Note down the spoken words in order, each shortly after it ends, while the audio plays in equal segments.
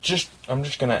I'm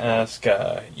just gonna ask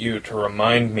you to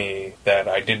remind me that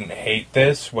I didn't hate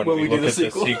this when we look at the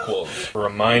sequels.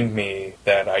 Remind me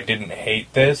that I didn't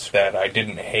hate this, that I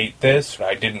didn't hate this,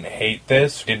 I didn't hate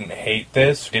this, didn't hate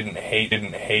this, didn't hate.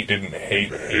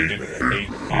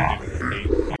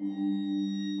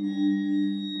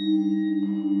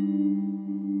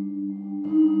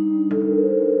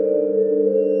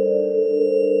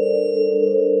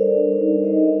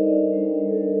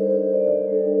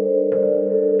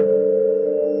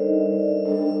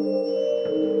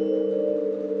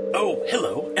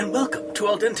 Hello, and welcome to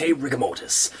Al Dente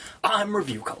Rigamortis. I'm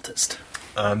Review Cultist.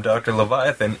 I'm Dr.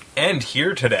 Leviathan, and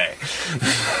here today.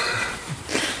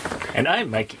 And I'm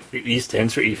Mikey, who E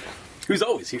stands for evil. Who's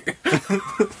always here.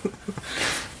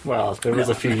 Well, there was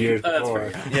a few years before.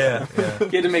 That's fair, Yeah. You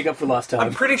had to make up for lost time.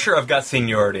 I'm pretty sure I've got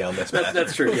seniority on this.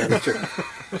 That's true, yeah, that's true.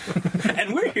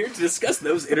 And we're here to discuss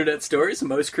those internet stories,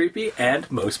 most creepy and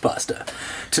most pasta.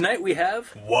 Tonight we have...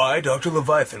 Why Dr.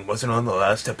 Leviathan wasn't on the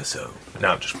last episode. No,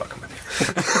 I'm just fucking with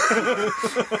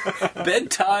you.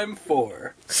 Bedtime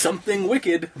 4. Something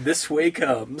wicked this way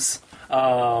comes.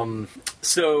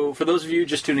 So, for those of you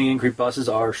just tuning in,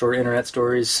 creepypastas are short internet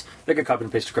stories that get copied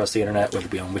and pasted across the internet, whether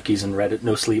it be on wikis and Reddit,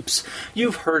 no sleeps.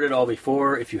 You've heard it all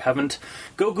before. If you haven't,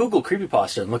 go Google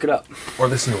creepypasta and look it up. Or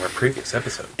listen to our previous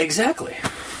episode. Exactly.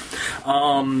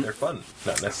 They're fun.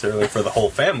 Not necessarily for the whole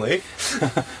family.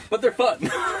 But they're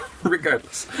fun,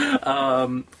 regardless.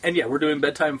 And yeah, we're doing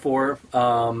Bedtime 4.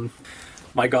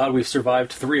 My God, we've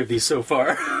survived 3 of these so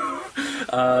far.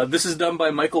 This is done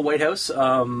by Michael Whitehouse,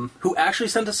 who actually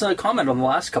sent us a comment on the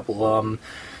last couple,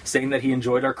 saying that he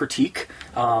enjoyed our critique,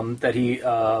 that he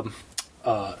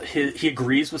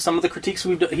agrees with some of the critiques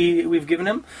we've given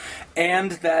him,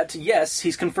 and that, yes,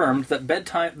 he's confirmed that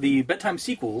the Bedtime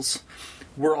sequels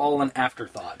were all an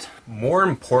afterthought. More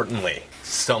importantly,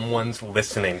 someone's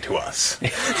listening to us.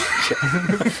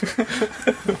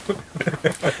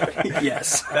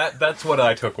 Yes. That's what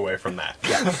I took away from that.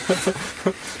 Yeah.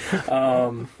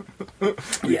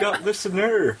 We got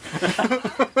listener.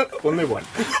 Only one.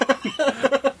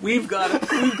 We've got a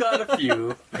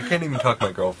few. I can't even talk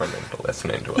my girlfriend into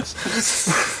listening to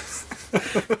us.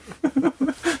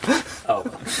 Oh,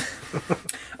 well.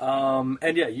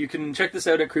 And yeah, you can check this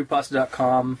out at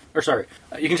creepypasta.com.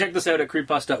 You can check this out at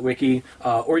creepypasta.wiki,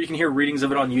 or you can hear readings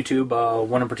of it on YouTube.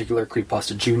 One in particular,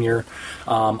 Creepypasta Junior.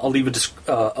 I'll leave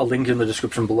a link in the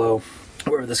description below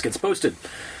wherever this gets posted.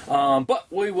 But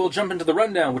we will jump into the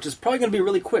rundown, which is probably going to be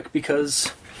really quick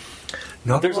because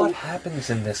Not a lot happens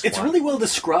in this one. It's really well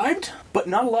described, but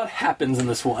not a lot happens in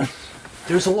this one.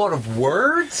 There's a lot of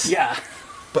words? Yeah.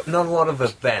 But not a lot of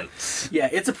events. Yeah,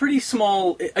 it's a pretty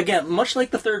small... Again, much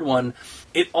like the third one,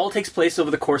 it all takes place over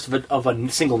the course of a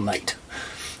single night.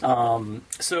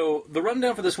 So, the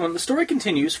rundown for this one, the story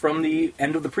continues from the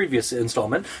end of the previous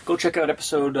installment. Go check out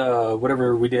episode,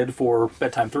 whatever we did for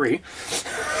Bedtime 3.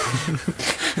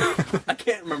 I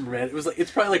can't remember, man.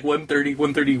 It's probably like 130,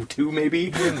 132 maybe.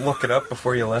 You didn't look it up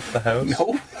before you left the house?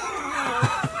 No.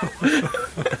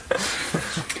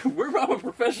 We're Robin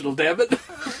Professional, damn it.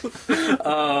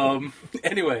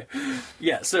 Anyway,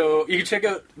 yeah, so you can check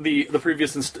out the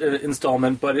previous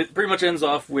installment, but it pretty much ends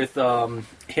off with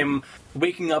him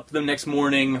waking up the next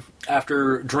morning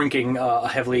after drinking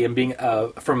heavily and being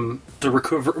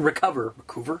recover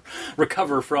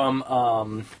from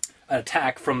an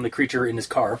attack from the creature in his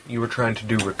car. You were trying to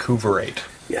do recuperate.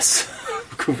 Yes.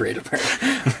 Recuperate,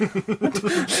 apparently.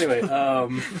 Anyway,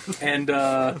 and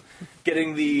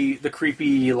getting the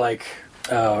creepy, like,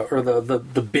 or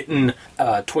the bitten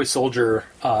toy soldier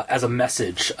as a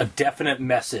message, a definite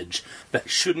message that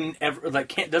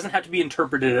doesn't have to be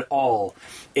interpreted at all.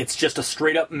 It's just a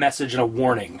straight up message and a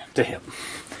warning to him.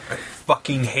 I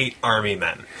fucking hate army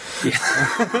men. Yeah.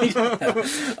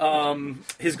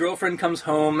 His girlfriend comes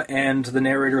home and the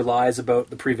narrator lies about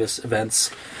the previous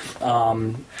events.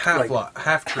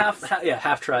 Half try.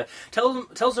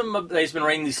 Tells him that he's been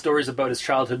writing these stories about his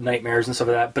childhood nightmares and stuff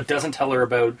like that, but doesn't tell her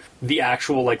about the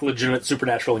actual, like, legitimate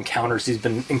supernatural encounters he's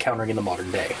been encountering in the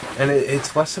modern day. And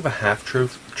it's less of a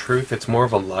half-truth, it's more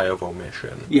of a lie of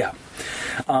omission. Yeah.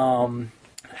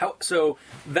 So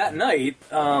that night,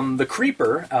 the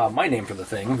creeper, my name for the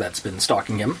thing that's been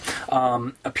stalking him,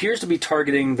 appears to be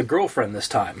targeting the girlfriend this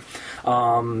time.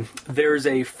 There's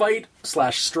a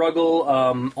fight/struggle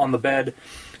on the bed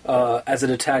as it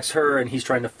attacks her, and he's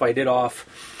trying to fight it off.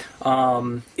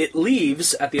 It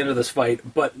leaves at the end of this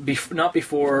fight, but not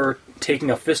before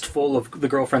taking a fistful of the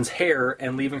girlfriend's hair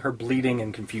and leaving her bleeding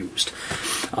and confused.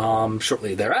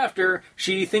 Shortly thereafter,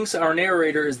 she thinks our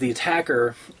narrator is the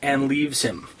attacker and leaves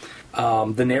him.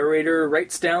 The narrator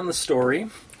writes down the story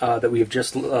that we have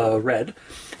just read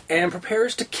and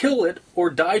prepares to kill it or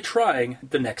die trying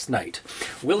the next night.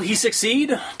 Will he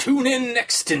succeed? Tune in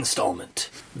next installment.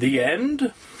 The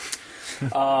end?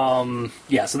 So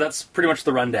that's pretty much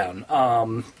the rundown.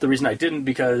 The reason I didn't,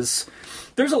 because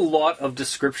there's a lot of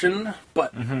description,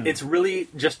 but it's really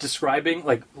just describing,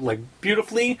 like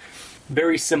beautifully,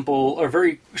 very simple, or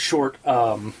very short,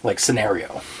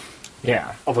 scenario.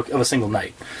 Yeah. Of a single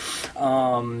night.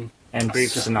 And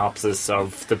brief synopsis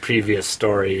of the previous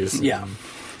stories. Yeah.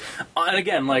 And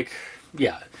again,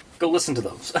 go listen to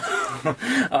those.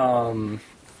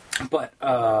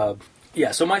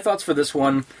 So my thoughts for this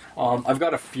one, I've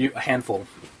got a handful.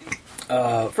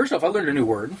 First off, I learned a new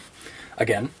word.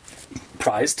 Again,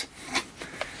 prized.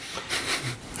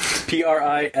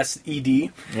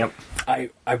 P-R-I-S-E-D. Yep. I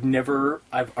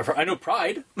know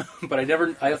pride, but I never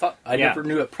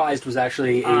knew that prized was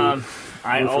actually a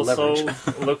I also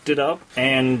looked it up,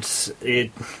 and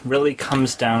it really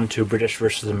comes down to British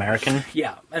versus American.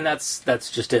 Yeah, and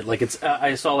that's just it. Like, it's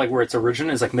I saw where its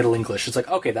origin is Middle English. It's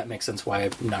okay, that makes sense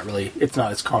why it's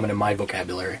not as common in my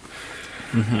vocabulary.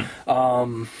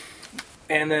 Mm-hmm.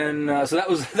 And then so that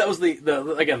was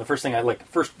the first thing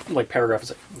first paragraph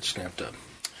is I'm just gonna have to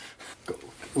go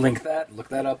look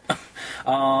that up.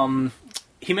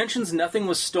 He mentions nothing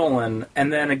was stolen,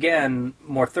 and then again,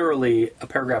 more thoroughly, a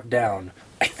paragraph down.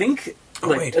 I think...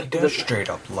 he does straight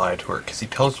up lie to her, because he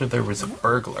tells her there was a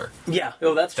burglar. Yeah,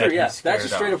 that's true, yeah. That's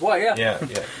just straight up lie, yeah. Yeah.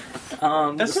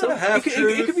 That's not a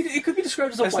half-truth. It could be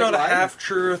described as a That's white not lie. a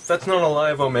half-truth. That's not a lie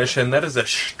of omission. That is a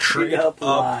straight-up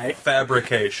lie.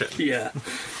 Fabrication. Yeah.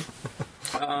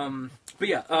 One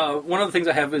of the things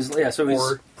I have is,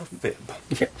 or a fib.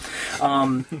 Yeah.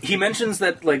 He mentions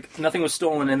that, nothing was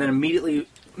stolen, and then immediately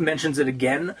mentions it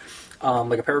again,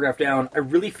 a paragraph down. I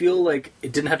really feel like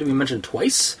it didn't have to be mentioned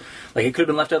twice. It could have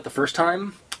been left out the first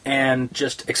time, and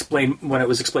just explained when it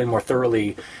was explained more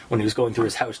thoroughly when he was going through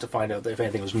his house to find out if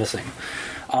anything was missing.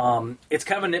 It's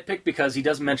kind of a nitpick because he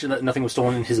does mention that nothing was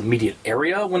stolen in his immediate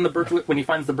area when he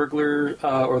finds the burglar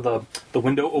or the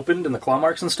window opened and the claw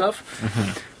marks and stuff.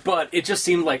 Mm-hmm. But it just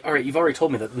seemed like, all right, you've already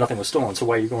told me that nothing was stolen, so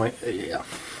why are you going? Yeah.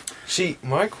 See,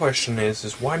 my question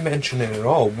is why mention it at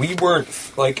all? We weren't,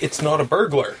 it's not a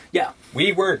burglar. Yeah.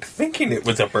 We weren't thinking it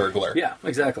was a burglar. Yeah,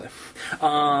 exactly.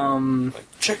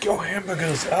 Check your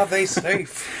hamburgers. Are they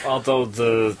safe? Although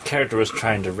the character was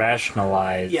trying to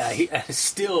rationalize. Yeah, he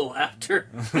still, after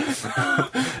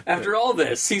all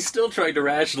this, he's still trying to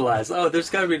rationalize. Oh, there's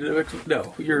got to be...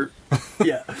 No, you're...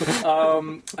 Yeah.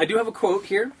 I do have a quote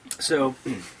here. So...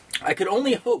 I could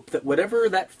only hope that whatever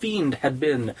that fiend had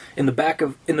been in the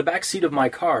back seat of my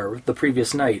car the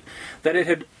previous night, that it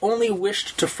had only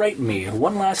wished to frighten me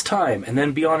one last time and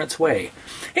then be on its way.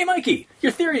 Hey, Mikey,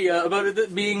 your theory about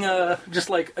it being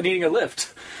just needing a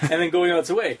lift and then going on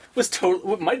its way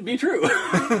might be true.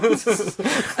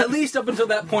 At least up until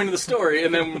that point of the story,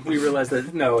 and then we realized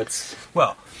that no, it's...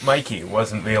 Well, Mikey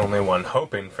wasn't the only one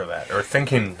hoping for that or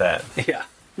thinking that. Yeah,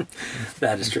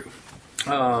 that is true.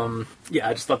 I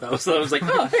just thought that was... I was like,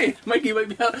 oh, hey,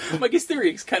 Mikey's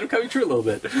theory is kind of coming true a little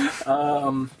bit.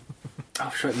 And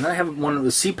then I have one that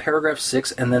was see paragraph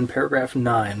 6 and then paragraph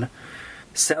 9.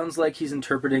 Sounds like he's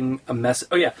interpreting a message.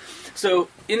 Oh, yeah. So,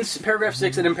 in paragraph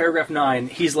 6 and in paragraph 9,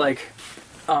 he's like...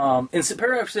 in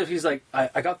paragraph 6, he's like,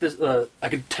 I got this... I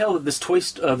could tell that this toy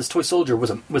soldier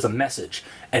was a message,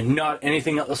 and not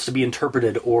anything else to be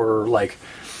interpreted or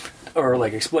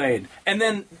explained. And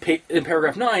then in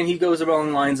paragraph 9, he goes along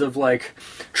the lines of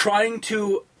trying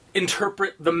to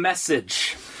interpret the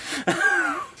message.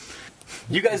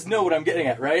 You guys know what I'm getting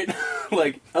at, right?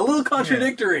 A little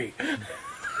contradictory. Yeah.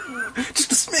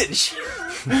 Just a smidge.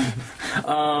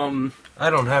 I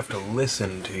don't have to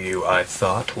listen to you, I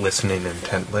thought, listening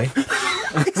intently.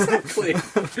 Exactly.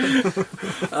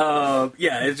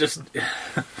 It's just...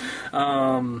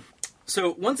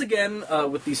 So, once again,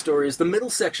 with these stories, the middle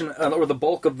section, or the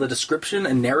bulk of the description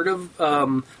and narrative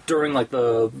during,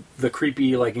 the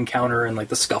creepy, encounter and,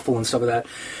 the scuffle and stuff like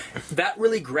that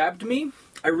really grabbed me.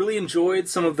 I really enjoyed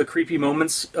some of the creepy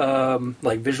moments,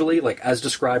 visually, as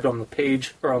described on the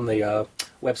page, or on the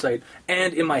website,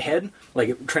 and in my head.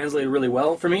 It translated really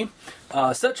well for me.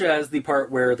 Such as the part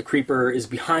where the creeper is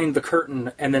behind the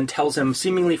curtain and then tells him,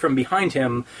 seemingly from behind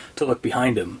him, to look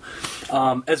behind him.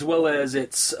 As well as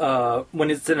it's when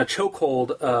it's in a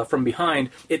chokehold from behind,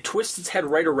 it twists its head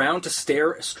right around to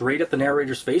stare straight at the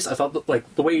narrator's face. I thought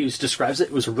that, the way he describes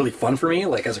it was really fun for me,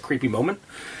 as a creepy moment.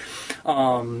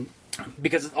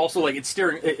 Because it's also it's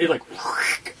staring it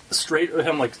straight at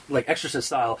him like Exorcist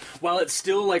style, while it's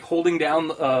still holding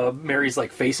down Mary's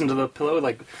face into the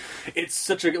pillow. It's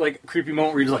such a creepy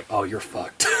moment where you're just oh, you're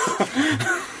fucked.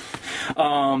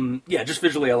 Yeah, just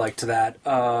visually I liked that.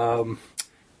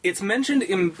 It's mentioned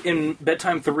in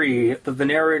Bedtime 3 that the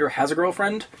narrator has a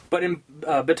girlfriend, but in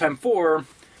Bedtime 4,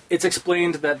 it's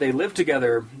explained that they live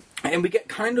together, and we get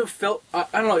kind of felt, I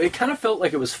don't know, it kind of felt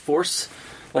like it was force,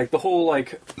 like the whole,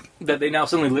 like, that they now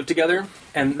suddenly live together,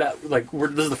 and that, like,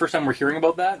 this is the first time we're hearing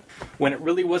about that, when it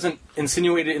really wasn't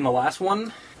insinuated in the last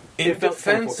one. In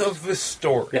defense of the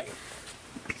story, yeah.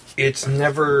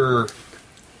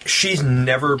 She's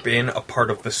never been a part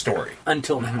of the story.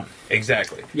 Until now.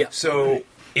 Exactly. Yeah. So,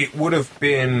 it would have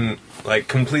been, like,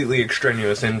 completely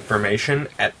extraneous information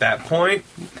at that point.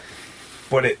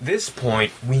 But at this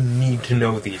point, we need to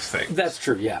know these things. That's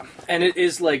true, yeah. And it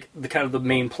is, like, the kind of the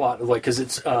main plot of, like, because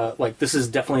it's, like, this is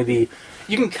definitely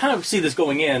you can kind of see this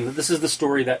going in. This is the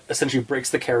story that essentially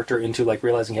breaks the character into, like,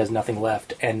 realizing he has nothing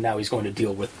left, and now he's going to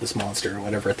deal with this monster or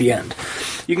whatever at the end.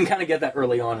 You can kind of get that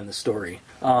early on in the story.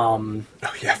 Oh,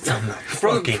 yeah, from the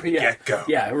fucking get-go.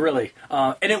 Yeah, really.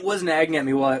 And it was nagging at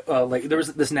me while like, there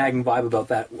was this nagging vibe about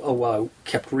that while I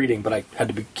kept reading, but I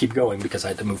had to keep going because I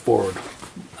had to move forward.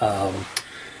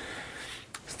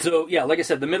 So yeah, like I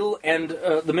said, the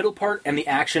middle part and the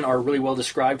action are really well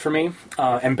described for me,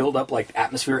 and build up like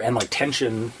atmosphere and like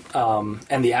tension,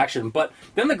 and the action. But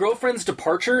then the girlfriend's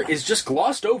departure is just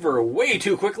glossed over way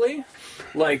too quickly.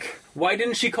 Like, why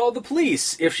didn't she call the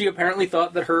police if she apparently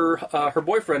thought that her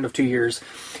boyfriend of 2 years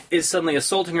is suddenly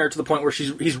assaulting her to the point where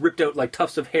he's ripped out like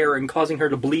tufts of hair and causing her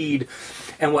to bleed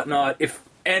and whatnot?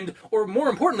 Or more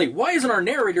importantly, why isn't our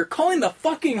narrator calling the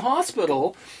fucking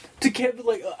hospital? To get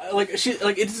she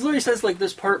it literally says like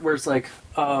this part where it's like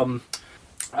my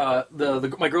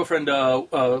girlfriend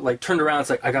like turned around,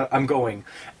 it's like I'm going,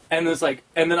 and it's like,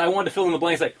 and then I wanted to fill in the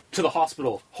blanks like to the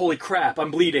hospital. Holy crap, I'm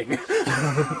bleeding.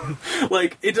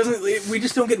 Like it doesn't. We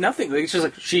just don't get nothing. Like, it's just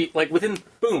like she like within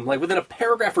a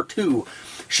paragraph or two,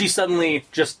 she's suddenly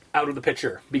just out of the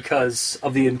picture because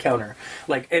of the encounter.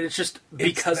 Like, and it's just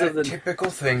because of the typical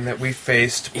thing that we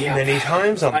faced many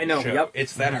times on the show. Yep.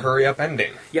 It's that hurry up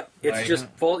ending. Yep. It's just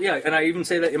and I even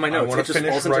say that in my notes. It just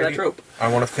falls into that trope. I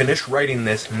want to finish writing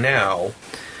this now,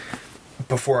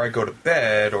 before I go to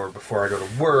bed, or before I go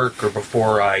to work, or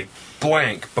before I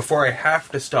before I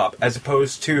have to stop, as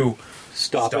opposed to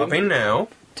stopping now,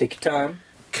 take your time,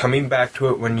 coming back to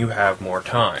it when you have more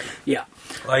time. Yeah.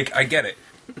 Like, I get it.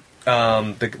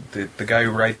 The guy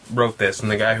who wrote this,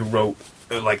 and the guy who wrote,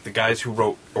 like, the guys who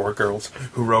wrote, or girls,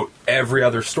 who wrote every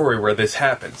other story where this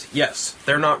happens. Yes,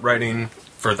 they're not writing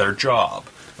for their job,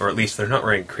 or at least they're not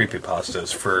writing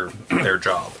creepypastas for their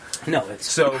job. No,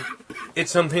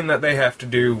 it's something that they have to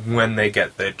do when they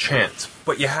get the chance.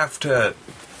 But you have to,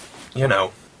 you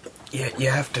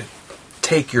have to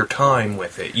take your time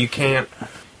with it. You can't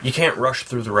rush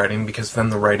through the writing, because then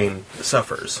the writing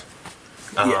suffers.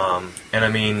 And I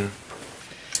mean,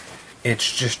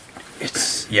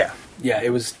 Yeah,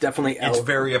 it was definitely... It's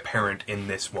very apparent in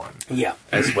this one. Yeah.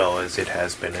 As well as it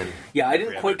has been in... Yeah, I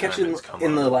didn't quite catch it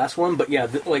in the last one, but yeah,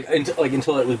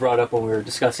 until it was brought up when we were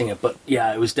discussing it. But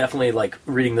yeah, it was definitely, like,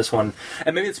 reading this one.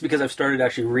 And maybe it's because I've started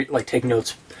actually, take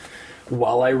notes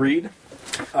while I read,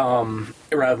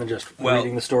 rather than just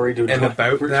reading the story.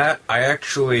 That,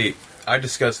 I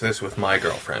discussed this with my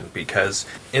girlfriend, because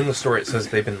in the story it says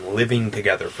they've been living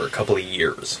together for a couple of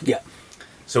years. Yeah.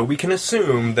 So we can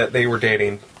assume that they were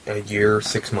dating a year,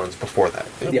 6 months before that.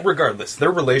 Yeah. Regardless,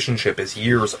 their relationship is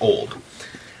years old.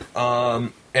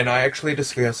 And I actually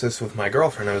discussed this with my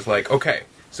girlfriend. I was like, okay,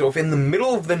 so if in the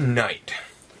middle of the night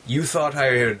you thought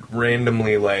I had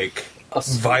randomly, like,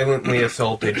 violently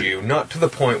assaulted you, not to the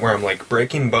point where I'm, like,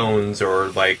 breaking bones or,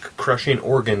 like, crushing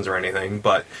organs or anything,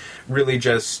 but really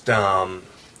just,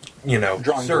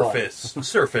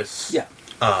 surface yeah.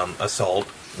 Assault,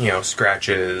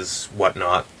 scratches,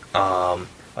 whatnot,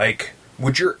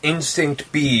 would your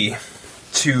instinct be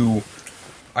to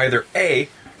either A,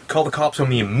 call the cops on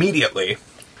me immediately,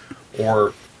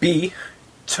 or B,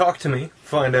 talk to me,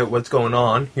 find out what's going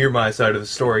on, hear my side of the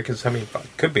story, because,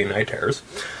 it could be night terrors,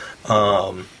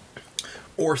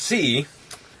 or C,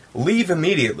 leave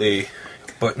immediately,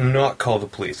 but not call the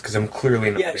police, because I'm clearly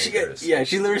not dangerous.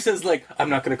 She literally says, like, I'm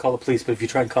not going to call the police, but if you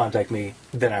try and contact me,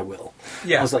 then I will.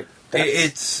 Yeah. I was like,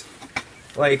 it's,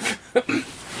 like,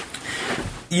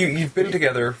 you've been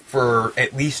together for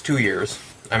at least 2 years.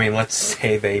 I mean, let's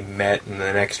say they met and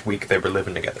the next week they were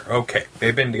living together. Okay,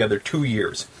 they've been together 2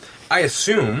 years. I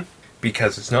assume,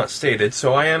 because it's not stated,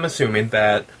 so I am assuming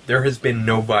that there has been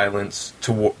no violence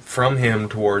from him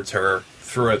towards her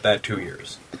throughout that 2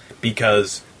 years.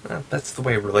 Because... that's the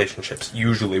way relationships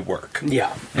usually work.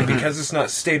 Yeah. And because it's not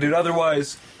stated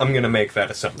otherwise, I'm going to make that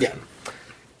assumption. Yeah.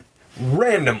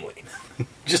 Randomly.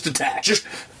 Just attack. Just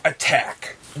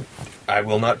attack. I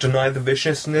will not deny the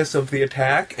viciousness of the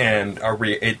attack, and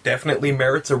it definitely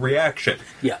merits a reaction.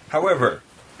 Yeah. However,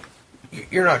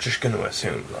 you're not just going to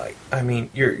assume, like, I mean,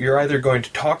 you're either going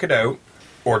to talk it out,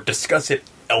 or discuss it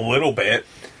a little bit,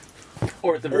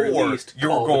 or at the very least,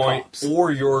 call the cops.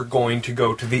 Or you're going to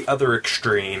go to the other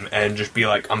extreme and just be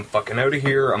like, I'm fucking out of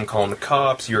here, I'm calling the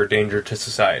cops, you're a danger to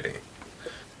society.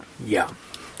 Yeah.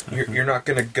 You're not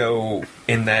going to go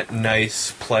in that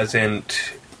nice,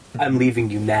 pleasant... I'm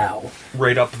leaving you now.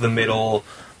 Right up the middle,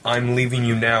 I'm leaving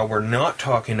you now, we're not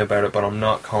talking about it, but I'm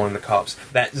not calling the cops.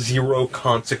 That zero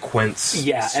consequence.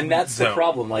 Yeah, and that's zone. The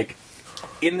problem, like...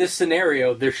 In this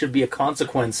scenario, there should be a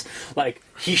consequence. Like,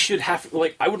 he should have...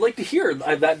 Like, I would like to hear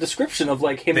that description of,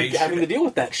 like, him having to deal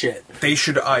with that shit. They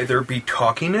should either be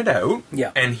talking it out,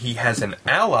 yeah. and he has an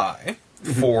ally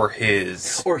for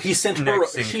his or he sent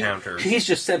next her, encounter. He's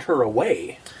just sent her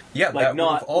away. Yeah, like, that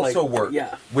would have also worked.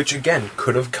 Yeah. Which, again,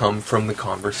 could have come from the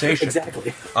conversation.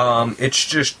 Exactly. It's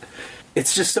just...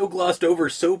 It's just so glossed over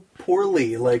so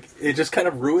poorly, like, it just kind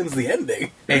of ruins the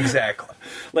ending. Exactly.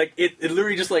 Like, it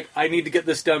literally just, like, I need to get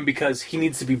this done because he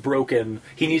needs to be broken.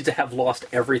 He needs to have lost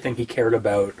everything he cared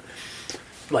about.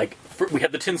 Like, we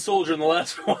had the tin soldier in the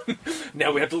last one.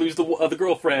 Now we have to lose the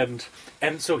girlfriend.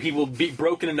 And so he will be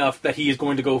broken enough that he is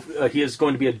going to go, he is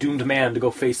going to be a doomed man to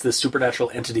go face this supernatural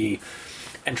entity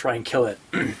and try and kill it.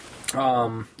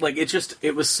 Like,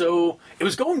 it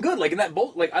was going good, like, in that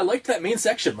like, I liked that main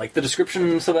section, like, the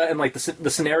descriptions of that, and, like, the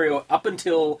scenario, up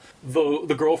until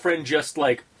the girlfriend just,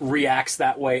 like, reacts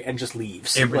that way and just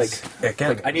leaves. It was, like,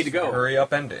 again, I need to go. Hurry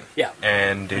up ending. Yeah.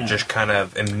 And it just kind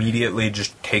of immediately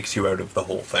just takes you out of the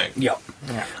whole thing. Yep.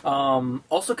 Yeah.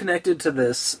 Also connected to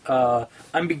this,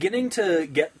 I'm beginning to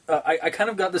get, I kind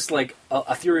of got this, like,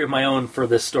 a theory of my own for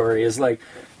this story, is, like,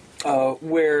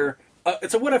 where,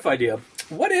 it's a what-if idea.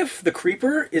 What if the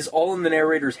creeper is all in the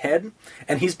narrator's head,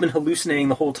 and he's been hallucinating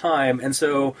the whole time, and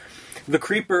so the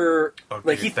creeper,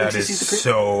 like, he thinks he sees the creeper.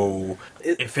 So,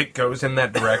 if it goes in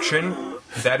that direction,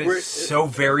 that is so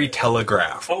very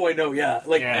telegraphed. Oh, I know, yeah.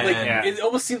 Like, it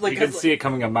almost seems like... You can see it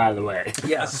coming a mile away.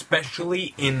 Yeah.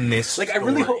 Especially in this story. Like, I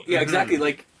really hope... Yeah, exactly,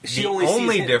 like, she only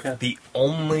sees him. The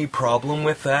only problem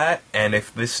with that, and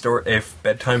if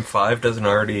Bedtime 5 doesn't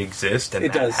already exist, and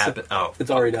it that does. happens... Oh.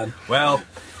 It's already done. Well...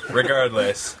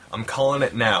 Regardless, I'm calling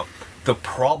it now. The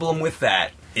problem with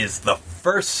that is the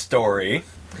first story,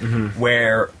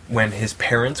 where when his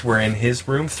parents were in his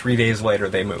room, 3 days later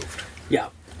they moved. Yeah.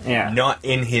 Yeah. Not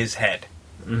in his head.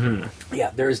 Mm-hmm.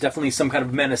 Yeah, there is definitely some kind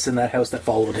of menace in that house that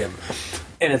followed him.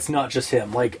 And it's not just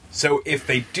him. Like, so if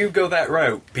they do go that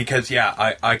route, because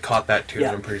I caught that too,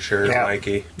 I'm pretty sure,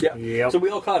 Mikey. Yeah. Yep. So we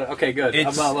all caught it. Okay, good.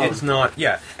 I'm not alone. It's not,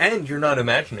 and you're not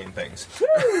imagining things.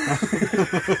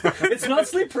 It's not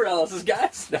sleep paralysis,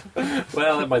 guys. No.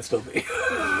 Well, it might still be.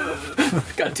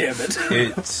 God damn it.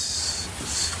 It's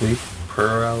sleep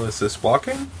paralysis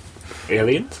walking?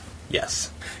 Aliens?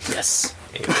 Yes. Yes.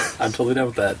 Aliens. I'm totally down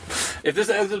with that. If this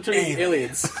ends up turning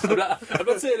aliens, I'm not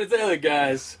saying it's alien,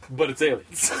 guys, but it's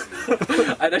aliens.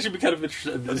 I'd actually be kind of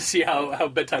interested to see how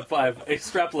Bedtime 5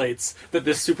 extrapolates that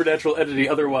this supernatural entity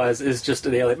otherwise is just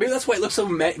an alien. Maybe that's why it looks so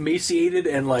emaciated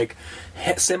and, like,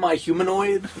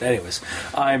 semi-humanoid. Anyways,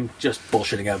 I'm just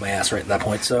bullshitting out of my ass right at that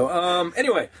point. So,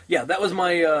 anyway, yeah, that was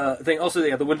my thing. Also,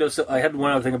 yeah, the Windows. I had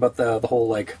one other thing about the whole,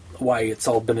 like, why it's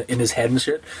all been in his head and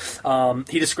shit.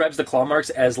 He describes the claw marks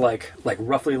as like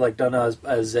roughly like done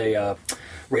as a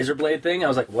razor blade thing. I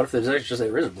was like, what if there's actually just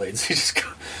like razor blades? He just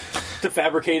to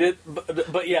fabricate it,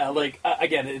 but yeah, like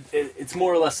again, it's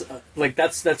more or less like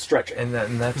that's stretching. And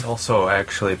that's also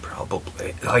actually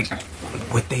probably like,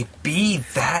 would they be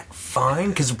that fine?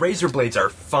 Because razor blades are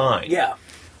fine. Yeah.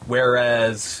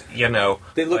 Whereas, you know,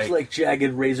 they look like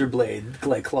jagged razor blade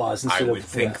like claws instead of. I would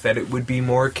think that it would be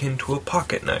more akin to a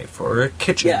pocket knife or a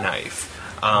kitchen knife.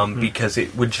 Because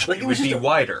it would just, like, it would be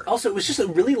wider. Also, it was just a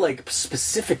really like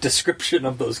specific description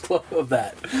of those of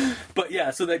that. But yeah,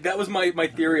 so that was my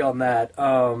theory on that,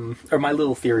 or my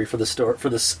little theory for the story for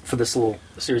this little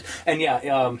series. And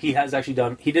yeah, he has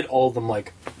actually he did all of them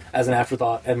like as an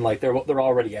afterthought, and like they're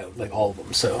already out, like all of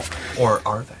them. So, or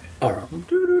are they? I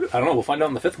don't know. We'll find out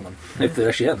in the fifth one if it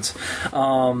actually ends.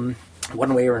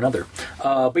 One way or another.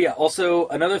 But yeah, also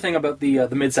another thing about the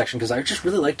midsection, because I just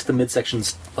really liked the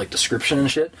midsection's like description and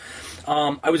shit.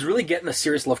 I was really getting a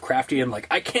serious Lovecraftian, like,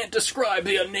 I can't describe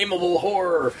the unnameable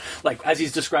horror, like as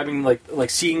he's describing like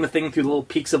seeing the thing through the little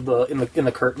peaks of in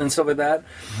the curtain and stuff like that.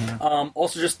 Mm-hmm.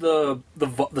 Also, just the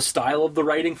style of the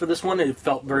writing for this one, it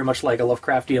felt very much like a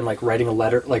Lovecraftian, like writing a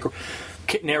letter, like.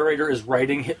 Narrator is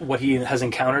writing what he has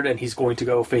encountered, and he's going to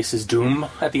go face his doom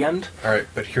at the end. All right,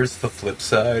 but here's the flip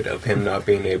side of him him not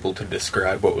being able to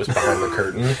describe what was behind the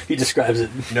curtain? He describes it.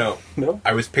 No. No?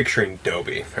 I was picturing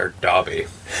Dobby, or Dobby.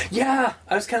 Yeah,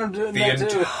 I was kind of doing that too.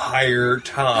 The entire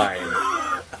time.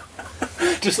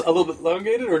 Just a little bit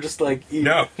elongated, or just like...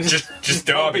 No, just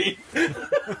Dobby.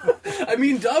 I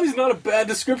mean, Dobby's not a bad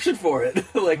description for it.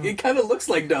 Like, it kind of looks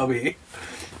like Dobby.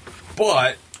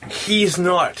 But he's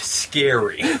not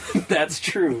scary. That's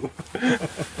true.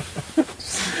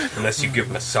 Unless you give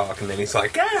him a sock and then he's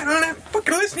like, I don't have to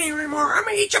fucking listen to you anymore. I'm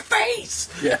gonna eat your face.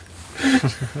 Yeah.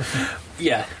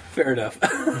 Yeah, fair enough.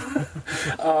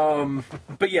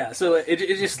 But yeah, so it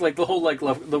just like the whole like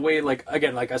love, the way like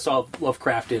again like I saw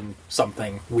Lovecraft in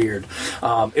something weird.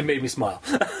 It made me smile.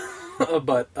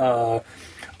 But I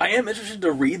am interested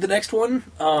to read the next one,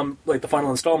 like the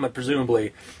final installment,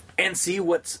 presumably, and see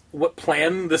what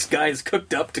plan this guy's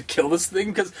cooked up to kill this thing.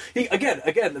 Because he again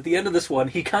at the end of this one,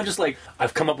 he kind of just like,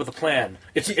 I've come up with a plan.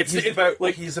 He's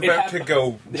about to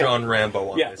go John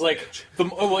Rambo on this bitch.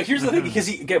 Well, here's the thing, because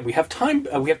we have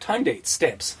time date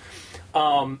stamps.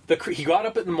 He got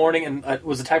up in the morning and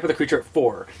was attacked by the creature at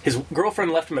 4. His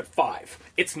girlfriend left him at 5.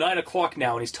 It's 9 o'clock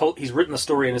now, and he's written the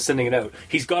story and is sending it out.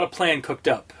 He's got a plan cooked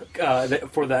up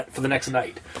for the next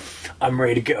night. I'm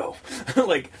ready to go.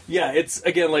 It's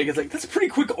like that's a pretty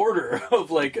quick order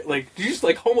of like do you just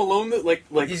like Home Alone like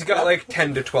he's got like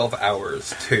 10 to 12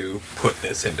 hours to put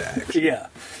this into action. Yeah,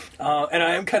 and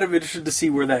I am kind of interested to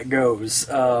see where that goes.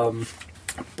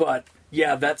 But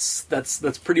yeah, that's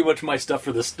pretty much my stuff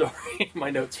for this story.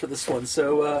 My notes for this one.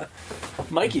 So,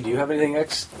 Mikey, do you have anything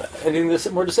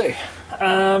more to say?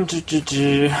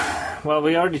 Well,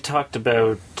 we already talked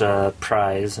about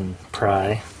prize and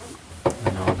pry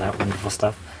and all that wonderful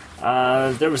stuff.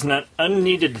 There was an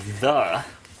unneeded the.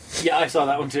 Yeah, I saw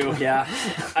that one too. Yeah,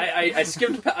 I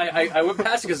skipped. I went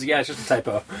past it because it's just a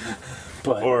typo.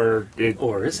 But he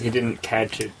didn't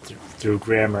catch it through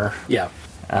grammar. Yeah.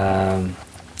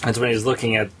 That's when he's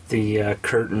looking at the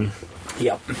curtain.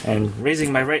 Yep. And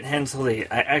raising my right hand slowly,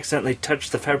 I accidentally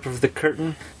touched the fabric of the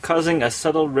curtain, causing a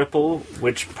subtle ripple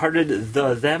which parted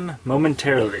them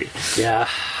momentarily. Yeah.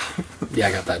 Yeah,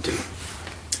 I got that too.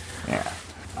 Yeah.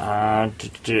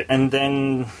 And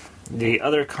then the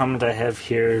other comment I have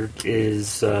here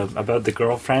is about the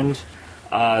girlfriend,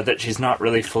 that she's not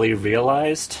really fully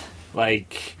realized.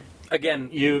 Like... Again,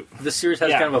 this series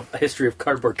has kind of a history of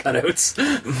cardboard cutouts.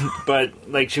 But,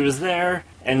 like, she was there,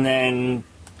 and then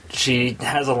she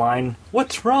has a line,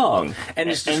 "What's wrong?" And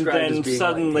it's described then as being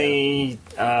suddenly,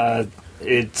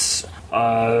 it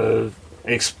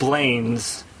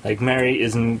explains, like, Mary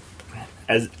isn't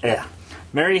as...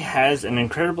 Mary has an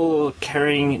incredible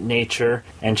caring nature,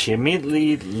 and she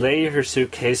immediately lay her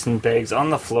suitcase and bags on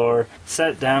the floor,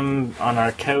 sat down on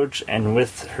our couch, and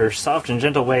with her soft and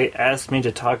gentle way asked me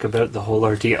to talk about the whole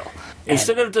ordeal.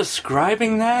 Instead of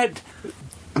describing that,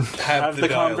 have the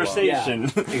conversation.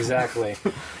 Yeah, exactly.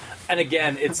 And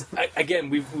again,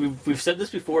 we've said this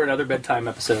before in other bedtime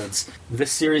episodes.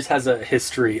 This series has a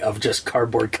history of just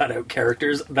cardboard cutout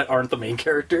characters that aren't the main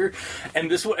character. And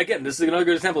this is another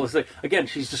good example. It's like, again,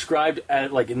 she's described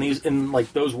as like in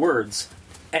those words,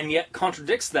 and yet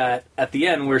contradicts that at the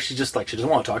end where she doesn't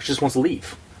want to talk. She just wants to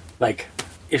leave. Like,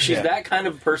 if she's that kind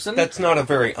of person... That's not a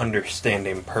very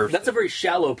understanding person. That's a very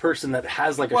shallow person that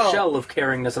has a shell of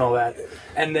caringness and all that.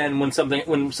 And then when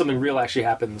something real actually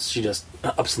happens, she just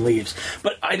ups and leaves.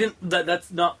 But I don't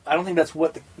think that's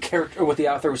what the character or what the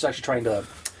author was actually trying to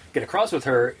get across with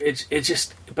her.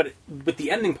 But with the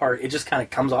ending part, it just kind of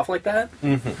comes off like that.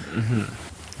 Mm-hmm.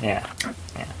 Mm-hmm. Yeah.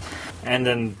 And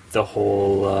then the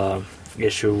whole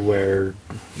issue where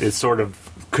it's sort of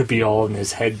could be all in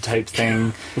his head type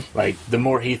thing. Like, the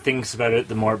more he thinks about it,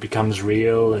 the more it becomes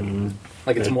real, and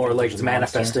like it's more like it's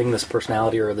manifesting this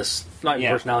personality, or this not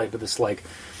even personality, but this like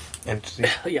entity.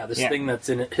 Thing that's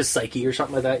in his psyche or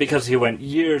something like that. Because he went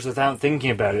years without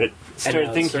thinking about it,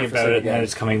 started thinking about it, and then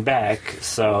it's coming back.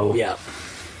 So yeah,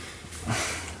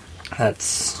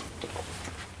 that's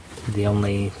the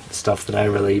only stuff that I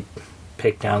really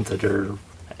picked out that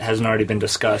hasn't already been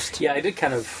discussed. Yeah, I did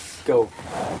kind of go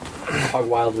hog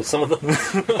wild with some of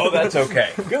them. Oh, that's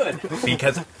okay. Good.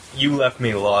 Because you left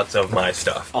me lots of my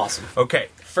stuff. Awesome. Okay,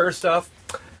 first off,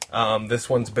 this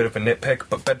one's a bit of a nitpick,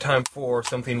 but bedtime for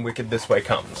Something Wicked This Way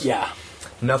Comes. Yeah.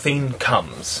 Nothing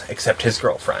comes except his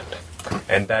girlfriend.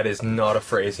 And that is not a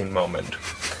phrasing moment.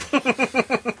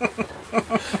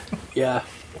 Yeah.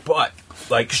 But,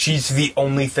 like, she's the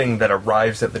only thing that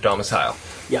arrives at the domicile.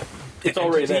 Yeah. It's the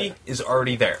already entity there. Is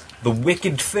already there. The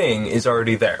wicked thing is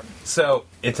already there. So,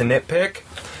 it's a nitpick.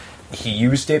 He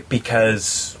used it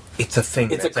because it's a thing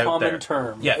that's out there. It's a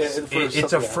common term. Yes.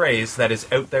 It's a phrase that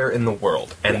is out there in the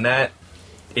world. And that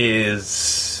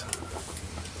is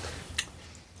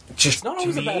just not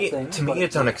always to a bad thing. To me,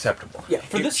 it's unacceptable. Yeah,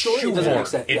 for this story, it doesn't make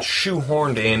sense. It's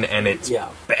shoehorned in, and it's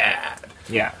bad.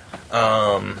 Yeah.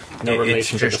 No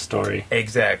relation to the story.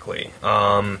 Exactly.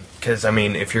 Because, I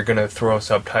mean, if you're going to throw a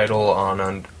subtitle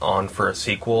on for a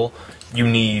sequel, you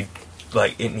need,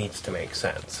 like, it needs to make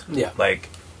sense. Yeah. Like,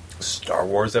 Star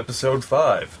Wars Episode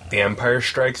 5, The Empire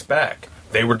Strikes Back.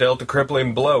 They were dealt a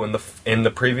crippling blow in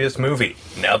the previous movie.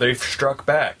 Now they've struck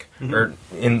back.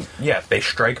 They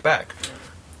strike back.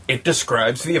 It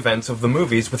describes the events of the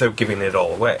movies without giving it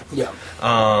all away. Yeah.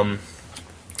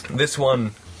 This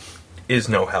one is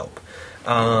no help.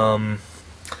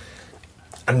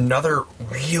 Another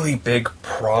really big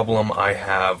problem I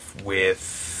have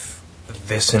with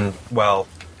this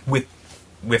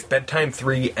with Bedtime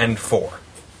 3 and 4.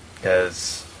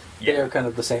 Because they're kind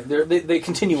of the same. They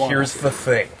continue on. Here's the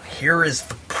thing. Here is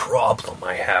the problem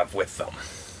I have with them.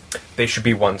 They should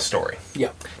be one story.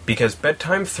 Yeah. Because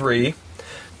Bedtime 3,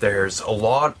 there's a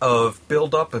lot of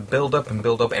build up and build up and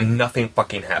build up, and nothing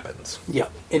fucking happens. Yeah.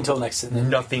 Until next.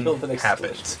 Nothing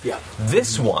happens. Yeah.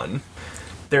 This one,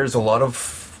 there's a lot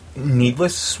of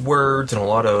needless words and a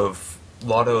lot of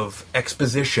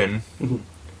exposition. Mm-hmm.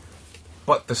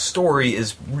 But the story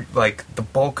is, like, the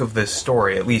bulk of this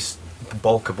story, at least the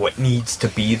bulk of what needs to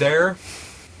be there,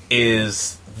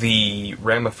 is the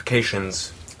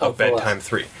ramifications of Bedtime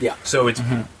 3. Yeah. So it's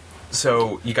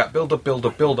so you got build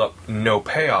up, no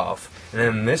payoff, and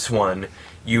then in this one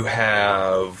you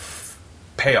have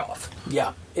payoff.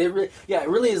 Yeah. It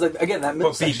really is, like, again, that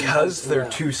middle section. But because they're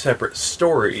two separate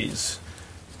stories,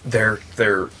 it's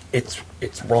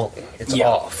wrong. It's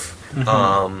off.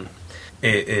 Mm-hmm.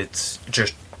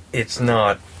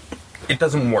 It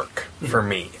doesn't work for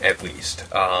me, at least.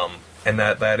 And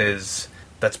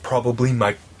that's probably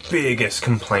my biggest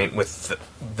complaint with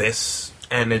this,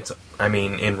 and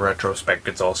in retrospect,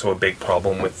 it's also a big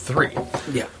problem with 3.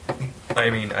 Yeah. I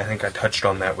mean, I think I touched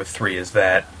on that with 3, is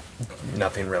that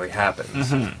nothing really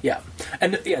happens. Mm-hmm. Yeah.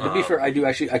 And to be fair,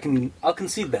 I'll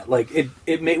concede that. Like, it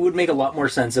would make a lot more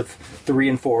sense if 3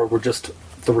 and 4 were just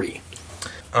 3.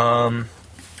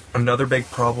 Another big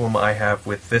problem I have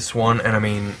with this one, and I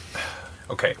mean,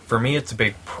 okay, for me it's a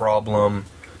big problem,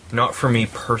 not for me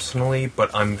personally,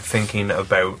 but I'm thinking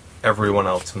about everyone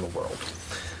else in the world.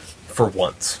 For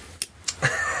once.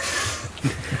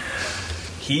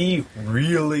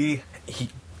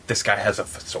 This guy has a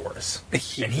thesaurus. And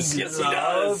he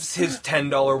loves his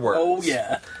 $10 words. Oh,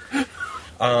 yeah.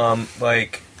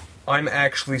 I'm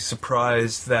actually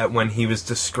surprised that when he was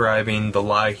describing the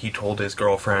lie he told his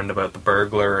girlfriend about the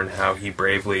burglar and how he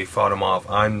bravely fought him off,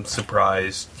 I'm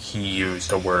surprised he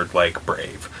used a word like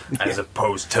brave, as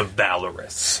opposed to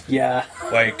valorous. Yeah.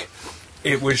 Like,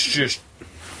 it was just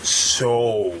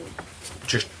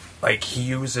he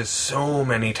uses so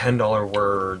many $10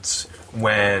 words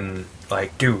when,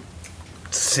 like, dude,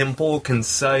 simple,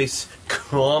 concise,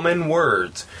 common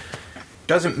words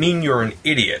doesn't mean you're an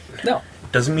idiot. No.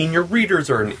 Doesn't mean your readers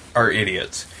are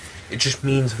idiots. It just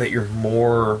means that you're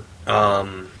more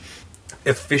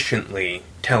efficiently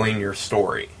telling your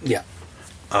story. Yeah.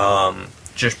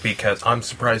 Just because I'm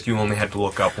surprised you only had to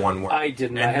look up one word. I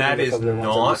didn't. And that is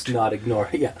not ignore.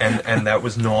 Yeah. And that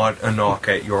was not a knock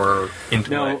at your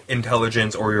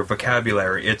intelligence or your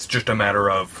vocabulary. It's just a matter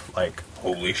of, like,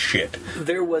 holy shit.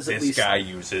 There was at least... This guy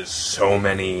uses so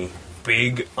many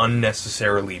big,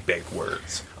 unnecessarily big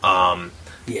words.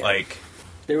 Like...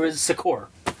 There was Sakor.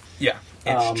 Yeah.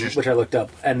 Which I looked up,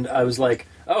 and I was like,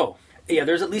 oh... Yeah,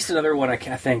 there's at least another one I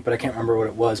think, but I can't remember what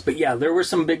it was. But yeah, there were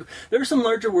some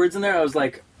larger words in there. I was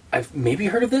like, I've maybe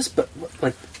heard of this, but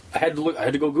like I had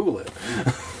to go Google it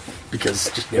because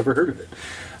just never heard of it.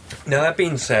 Now that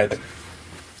being said,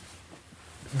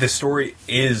 the story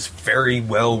is very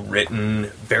well written,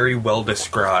 very well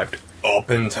described up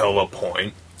until a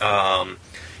point, and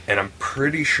I'm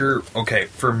pretty sure. Okay,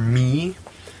 for me,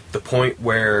 the point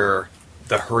where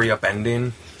the hurry up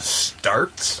ending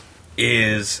starts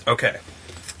is okay.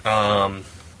 The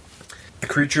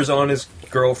creature's on his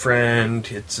girlfriend.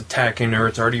 It's attacking her.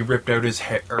 It's already ripped out his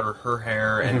hair or her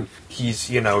hair, and he's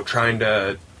trying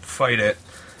to fight it.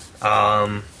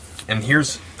 And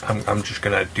here's I'm just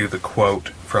gonna do the quote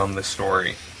from the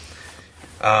story.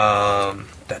 As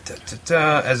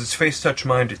its face touched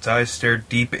mine, its eyes stared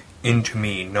deep into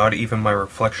me. Not even my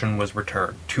reflection was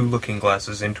returned. 2 looking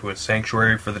glasses into a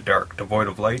sanctuary for the dark, devoid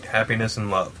of light, happiness,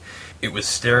 and love. It was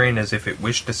staring as if it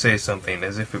wished to say something,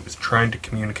 as if it was trying to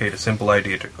communicate a simple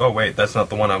idea to... Oh, wait, that's not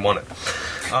the one I wanted.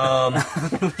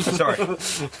 Sorry.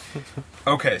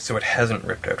 Okay, so it hasn't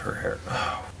ripped out her hair.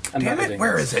 Oh, damn it,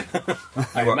 where is it?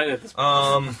 I might have this.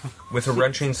 With a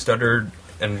wrenching, stuttered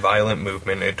and violent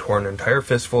movement, it tore an entire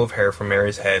fistful of hair from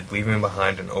Mary's head, leaving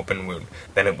behind an open wound.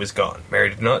 Then it was gone. Mary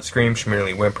did not scream, she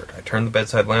merely whimpered. I turned the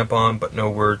bedside lamp on, but no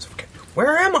words.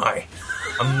 Where am I?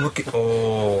 I'm looking...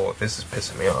 Oh, this is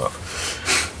pissing me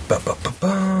off.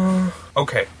 Ba-ba-ba-ba.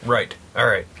 Okay, right.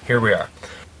 Alright, here we are.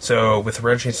 So, with a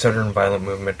wrenching, stutter, and violent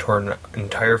movement, tore an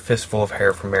entire fistful of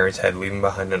hair from Mary's head, leaving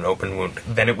behind an open wound.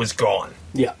 Then it was gone.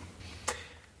 Yeah.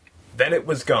 Then it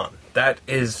was gone. That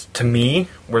is, to me,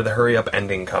 where the hurry-up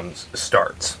ending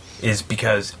starts. Is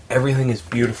because everything is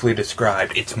beautifully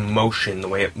described. Its motion, the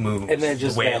way it moves, and then it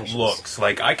just the way vanishes. It looks.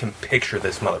 Like, I can picture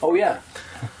this motherfucker. Oh, yeah.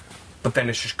 But then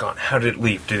it's just gone. How did it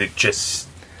leave? Did it just...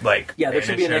 Like, yeah, there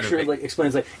should be an extra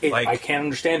explains I can't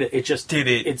understand it. It just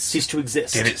it ceased to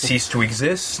exist. Did it cease to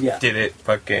exist? Yeah. Did it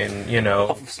fucking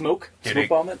Puff of smoke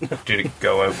bomb it? Did it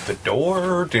go out the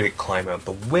door? Did it climb out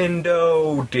the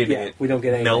window? Did it we don't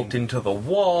get melt into the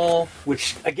wall?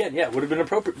 Which again, would have been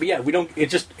appropriate. But yeah, we don't.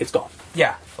 It's gone.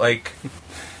 Yeah, like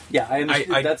yeah, I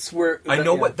understand. That's where I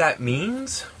know what that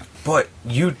means, but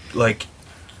you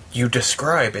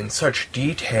describe in such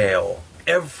detail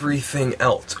everything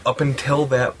else up until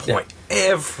that point. Yeah.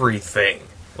 Everything.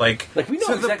 Like we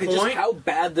know exactly just how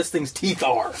bad this thing's teeth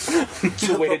are.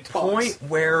 To the point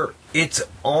where it's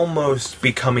almost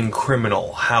becoming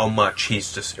criminal how much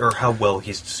or how well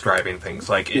he's describing things.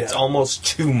 Like, it's almost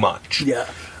too much. Yeah.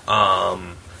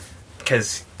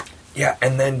 Because,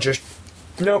 and then just,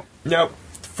 nope,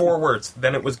 4 words,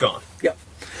 then it was gone. Yep.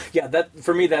 Yeah, that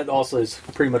for me, that also is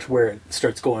pretty much where it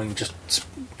starts going. Just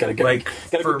gotta get out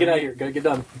of here. Gotta get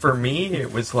done. For me,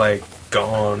 it was like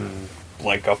gone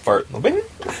like a fart in the wind.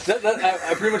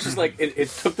 I pretty much just like it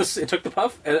took the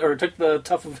puff or it took the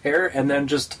tuft of hair and then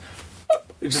just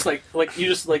like you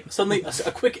just like suddenly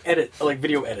a quick edit, like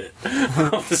video edit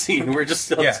of the scene where just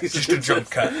just a jump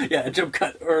cut. Yeah, a jump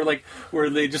cut, or like where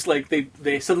they just like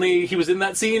they suddenly he was in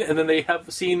that scene and then they have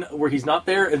a scene where he's not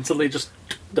there and suddenly just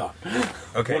done.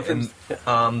 Okay,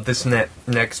 and this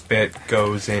next bit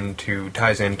ties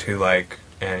into like,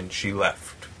 and she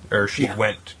left or she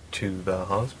went to the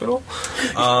hospital.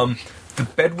 The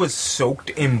bed was soaked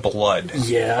in blood.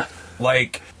 Yeah.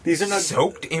 Like, these are not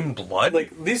soaked in blood?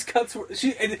 Like, these cuts were...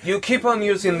 You keep on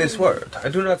using this word. I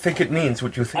do not think it means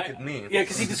what you think it means. Yeah,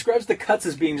 because he describes the cuts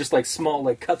as being just, like, small,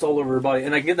 like, cuts all over her body,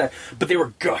 and I get that, but they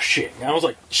were gushing. I was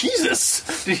like,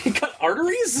 Jesus! Did he cut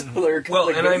arteries?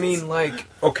 I mean, like,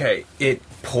 okay, it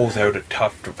pulls out a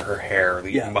tuft of her hair,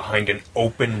 leaving behind an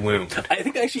open wound. I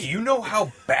think actually... Do you know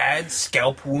how bad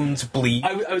scalp wounds bleed?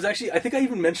 I think I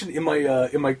even mentioned in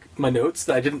my notes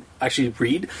that I didn't actually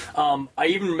read, I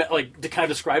even, to kind of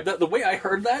describe that, the way I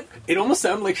heard that, it almost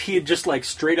sounded like he had just, like,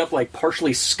 straight up, like,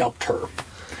 partially scalped her.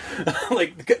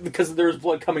 Like, because there was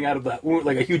blood coming out of that wound,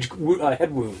 like a huge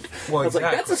head wound. Well, I was like,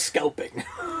 that's a scalping.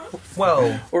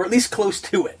 Well... or at least close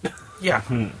to it. Yeah.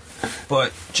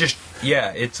 But just,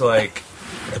 it's like...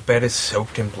 The bed is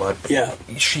soaked in blood. Yeah.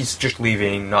 She's just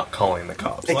leaving, not calling the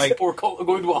cops. Or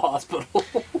going to a hospital.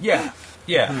 Yeah.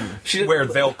 Where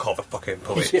they'll call the fucking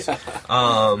police. Yeah.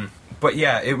 But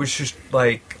it was just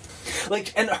like...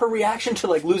 and her reaction to,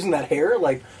 like, losing that hair,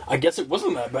 like, I guess it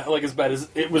wasn't that bad, like, as bad as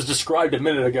it was described a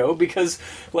minute ago, because,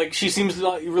 like, she seems to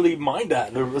not really mind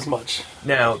that as much.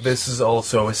 Now, this is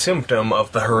also a symptom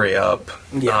of the hurry-up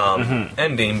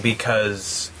ending,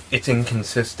 because it's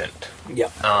inconsistent. Yeah.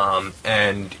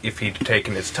 And if he'd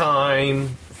taken his time,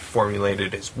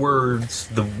 formulated his words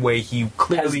the way he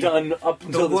clearly... has done up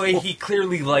until the way he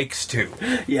clearly likes to.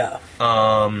 Yeah.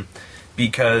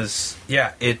 Because,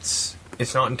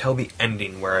 it's not until the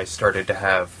ending where I started to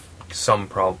have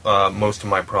most of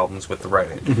my problems with the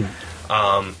writing.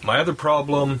 Mm-hmm. My other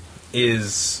problem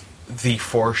is the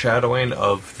foreshadowing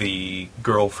of the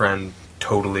girlfriend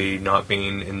totally not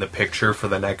being in the picture for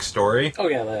the next story. Oh,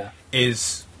 yeah.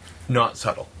 Is not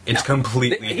subtle. It's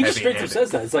completely he just straight up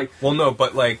says that. It's like... Well, no,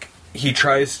 but, like, he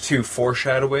tries to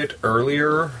foreshadow it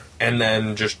earlier, and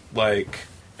then just, like...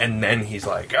 And then he's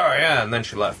like, oh, yeah, and then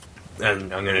she left.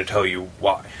 And I'm going to tell you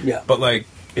why. Yeah. But, like,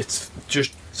 it's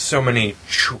just so many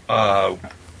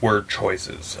word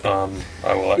choices. I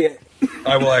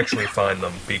will actually find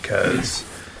them, because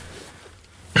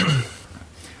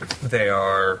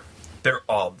they're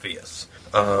obvious.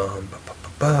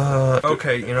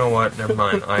 Okay, you know what? Never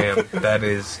mind. That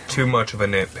is too much of a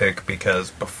nitpick, because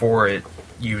before it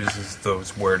uses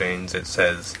those wordings, it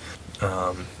says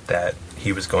that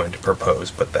he was going to propose,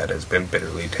 but that has been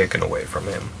bitterly taken away from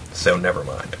him. So never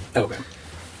mind. Okay.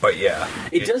 But yeah,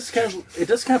 it does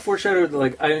kind of foreshadow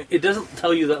like it doesn't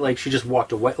tell you that like she just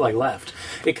walked away, like left.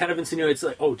 It kind of insinuates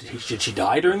like, oh, did she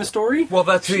die during the story? Well,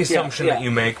 that's the assumption that you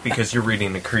make because you're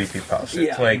reading the creepypasta. Yeah,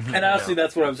 It's like, and honestly,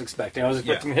 that's what I was expecting. I was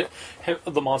expecting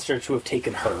the monster to have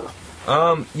taken her.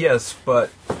 Yes, but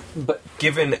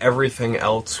given everything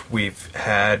else we've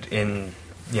had in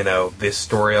this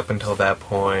story up until that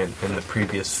point in the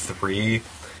previous 3,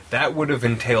 that would have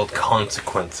entailed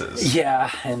consequences.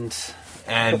 Yeah,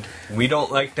 and we don't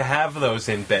like to have those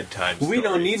in bedtime stories. We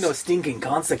don't need no stinking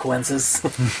consequences.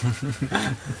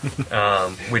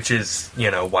 Which is,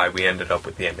 why we ended up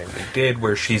with the ending we did,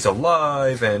 where she's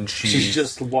alive and she's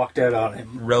just walked out on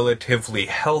him. Relatively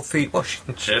healthy. Well, she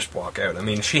didn't just walk out. I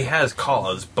mean, she has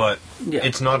cause, but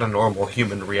it's not a normal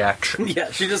human reaction.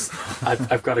 Yeah, she just,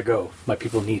 I've got to go. My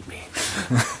people need me.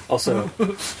 Also,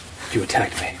 you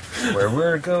attacked me. Where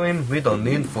we're going, we don't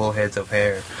need full heads of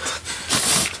hair.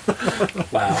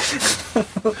 Wow.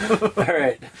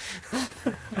 Alright.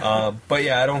 But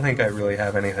yeah, I don't think I really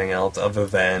have anything else other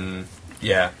than,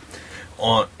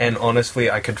 and honestly,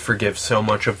 I could forgive so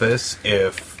much of this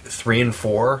if 3 and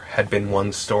 4 had been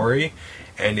one story,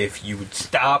 and if you would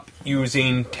stop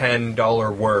using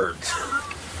 $10 words.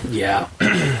 Yeah.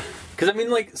 Because, I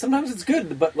mean, like, sometimes it's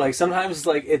good, but, like, sometimes,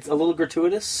 like, it's a little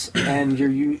gratuitous, and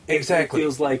Exactly. It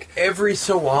feels like... Every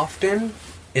so often...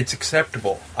 It's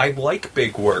acceptable. I like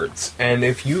big words, and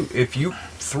if you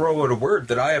throw out a word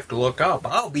that I have to look up,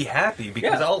 I'll be happy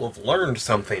because I'll have learned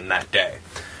something that day.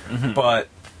 Mm-hmm. But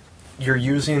you're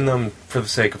using them for the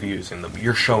sake of using them.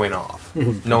 You're showing off.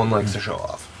 Mm-hmm. No one likes to show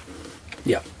off.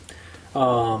 Yeah.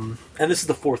 And this is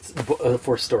the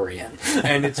fourth story in.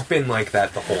 And it's been like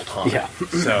that the whole time. Yeah.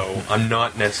 So I'm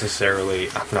not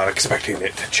expecting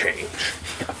it to change.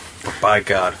 Yeah. But by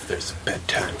God, if there's a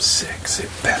Bedtime 6, it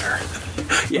better.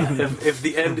 Yeah, if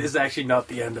the end is actually not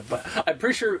the end of... But I'm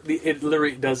pretty sure it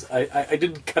literally does... I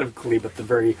did kind of gleam at the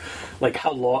very... Like,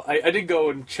 how long... I did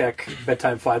go and check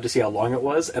Bedtime 5 to see how long it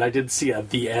was, and I did see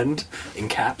the end in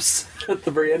caps at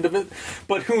the very end of it.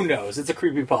 But who knows? It's a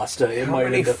creepypasta. How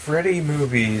many Freddy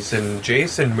movies and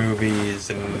Jason movies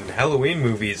and Halloween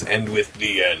movies end with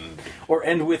the end? Or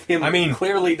end with him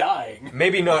clearly dying.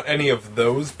 Maybe not any of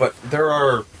those, but there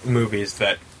are movies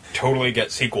that totally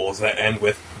get sequels that end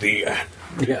with the end.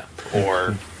 Yeah.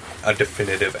 Or a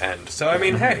definitive end. So, I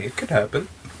mean, hey, it could happen.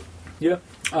 Yeah.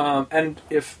 And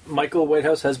if Michael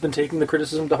Whitehouse has been taking the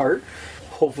criticism to heart,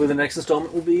 hopefully the next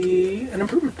installment will be an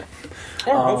improvement.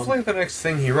 Or hopefully the next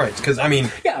thing he writes. Because, I mean...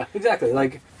 Yeah, exactly.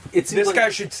 Like, this guy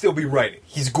should still be writing.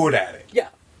 He's good at it. Yeah.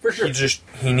 For sure.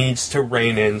 He needs to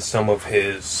rein in some of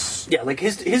his... Yeah, like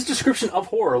his description of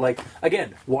horror, like,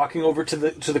 again, walking over to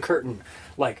the curtain,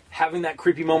 like, having that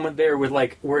creepy moment there with,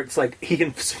 like, where it's like, he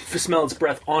can smell its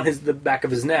breath on the back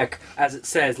of his neck as it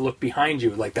says, look behind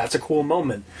you. Like, that's a cool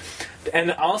moment.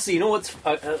 And honestly, you know what's...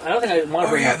 I don't think I want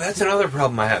to bring up... that's another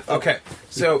problem I have. Okay,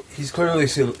 so he's clearly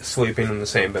sleeping in the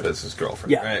same bed as his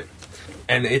girlfriend, right?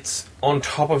 And it's on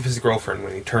top of his girlfriend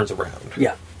when he turns around.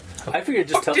 Yeah. I figured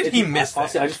he miss that?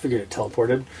 Honestly, I just figured it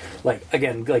teleported, like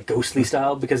again, like ghostly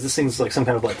style, because this thing's like some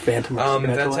kind of like phantom.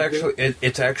 That's actually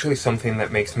it's actually something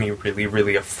that makes me really,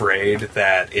 really afraid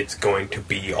that it's going to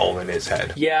be all in his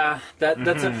head. Yeah,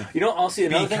 that's honestly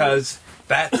another because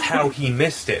that's how he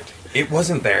missed it. It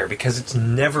wasn't there because it's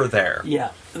never there.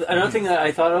 Yeah. Another thing that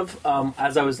I thought of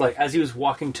as he was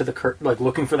walking to the curtain, like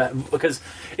looking for that, because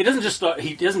he doesn't just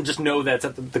know that it's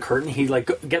at the curtain. He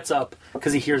like gets up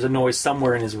because he hears a noise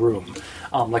somewhere in his room,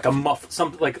 like a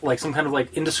some kind of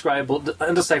like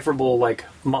indecipherable like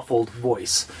muffled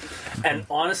voice. And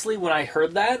honestly, when I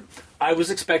heard that, I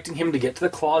was expecting him to get to the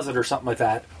closet or something like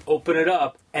that, open it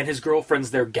up, and his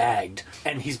girlfriend's there gagged,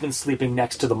 and he's been sleeping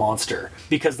next to the monster.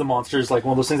 Because the monster's like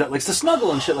one of those things that likes to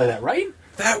snuggle and shit like that, right?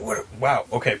 Wow.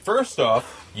 Okay, first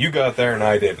off, you got there and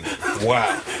I didn't.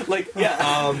 Wow.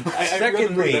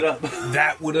 Secondly,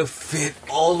 that would have fit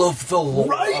all of the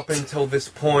lore up until this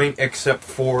point, except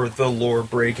for the lore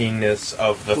breakingness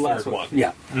of the third one.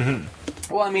 Yeah.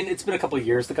 Mm-hmm. Well, I mean, it's been a couple of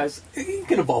years. The guy's he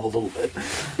can evolve a little bit,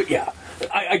 but yeah,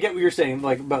 I get what you're saying.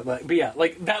 But yeah,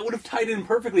 like that would have tied in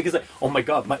perfectly because, oh my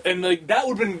god, that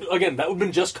would have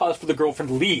been just cause for the girlfriend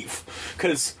to leave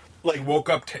because. Like he woke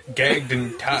up gagged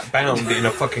and bound in a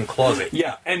fucking closet.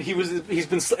 Yeah, and he's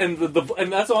been and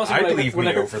that's awesome. I believe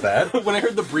me over that. When I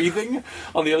heard the breathing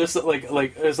on the other side, like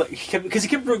it was like because he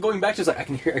kept going back to, like I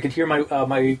can hear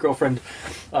my girlfriend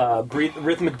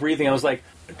rhythmic breathing. I was like,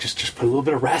 just put a little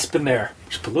bit of rasp in there.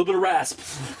 Just put a little bit of rasp.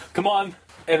 Come on.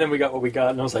 And then we got what we got,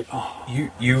 and I was like, oh.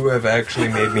 You have actually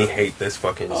made me hate this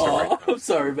fucking story. Oh, I'm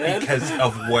sorry, man. Because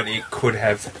of what it could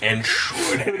have and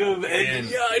should have been.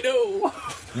 Yeah, I know.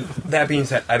 That being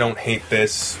said, I don't hate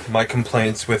this. My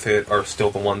complaints with it are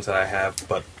still the ones that I have,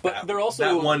 but they're also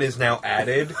that one is now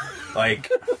added. Like,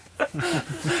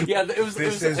 yeah,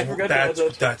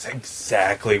 that's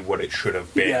exactly what it should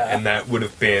have been, and that would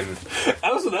have been.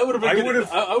 I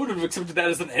would have accepted that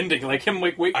as an ending, like him.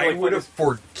 I would have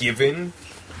forgiven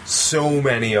so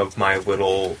many of my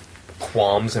little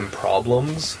qualms and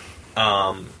problems.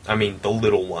 I mean, the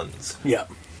little ones. Yeah.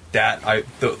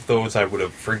 Those I would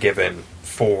have forgiven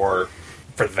for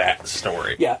that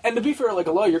story. Yeah, and to be fair, like,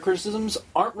 a lot of your criticisms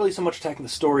aren't really so much attacking the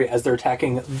story as they're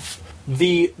attacking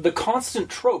the constant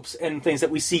tropes and things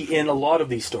that we see in a lot of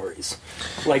these stories.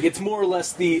 Like, it's more or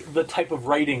less the type of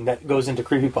writing that goes into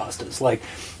creepypastas. Like,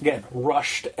 again,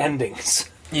 rushed endings.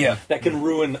 Yeah. That can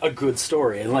ruin a good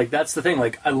story. And, like, that's the thing.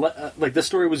 Like, this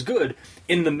story was good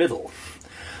in the middle.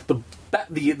 The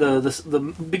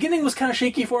beginning was kind of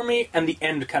shaky for me, and the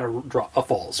end kind of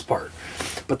falls apart.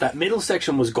 But that middle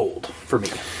section was gold for me.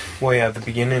 Well, yeah, the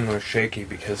beginning was shaky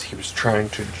because he was trying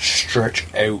to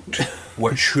stretch out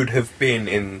what should have been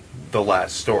in the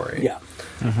last story. Yeah.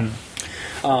 Mm-hmm.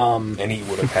 And he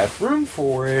would have had room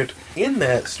for it in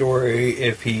that story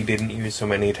if he didn't use so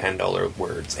many $10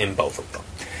 words in both of them.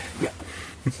 Yeah.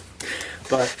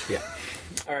 But, yeah.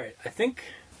 Alright, I think...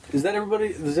 Is that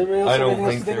everybody? Does everybody else I have don't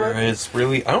anything think else to there is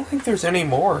really... I don't think there's any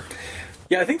more.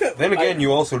 Yeah, I think that... Then again,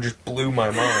 you also just blew my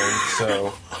mind,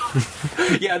 so...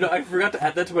 Yeah, no, I forgot to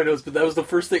add that to my notes, but that was the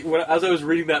first thing... As I was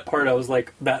reading that part, I was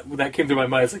like... That came to my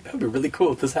mind. I was like, that would be really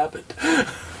cool if this happened.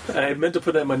 And I meant to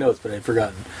put that in my notes, but I'd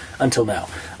forgotten. Until now.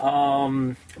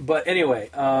 But anyway,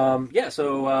 yeah,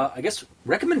 so I guess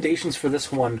recommendations for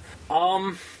this one...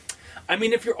 I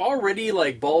mean, if you're already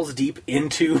like balls deep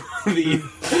into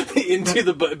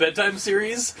the Bedtime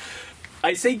series,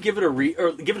 I say give it a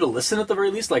listen at the very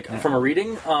least, like from a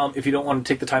reading. If you don't want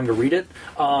to take the time to read it,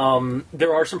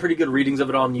 there are some pretty good readings of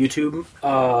it on YouTube,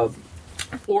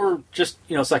 or just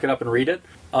suck it up and read it.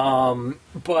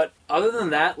 But other than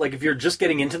that, like if you're just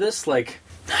getting into this, like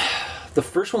the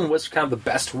first one was kind of the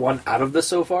best one out of this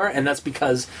so far, and that's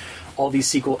because all these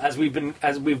sequels, as we've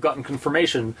gotten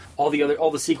confirmation, all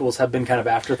the sequels have been kind of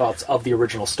afterthoughts of the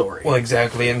original story. Well,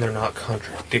 exactly, and they're not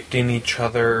contradicting each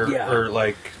other, or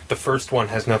like the first one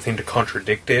has nothing to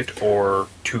contradict it or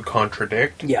to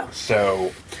contradict. Yeah.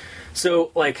 So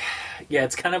like, yeah,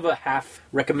 it's kind of a half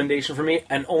recommendation for me,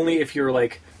 and only if you're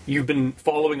like you've been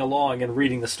following along and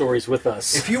reading the stories with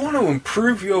us. If you want to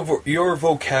improve your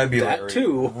vocabulary, that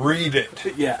too, read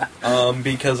it. Yeah.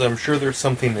 Because I'm sure there's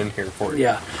something in here for you.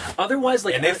 Yeah. Otherwise,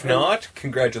 like, and if not,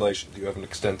 congratulations, you have an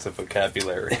extensive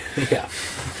vocabulary. Yeah.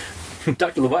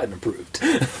 Dr. Leviathan approved.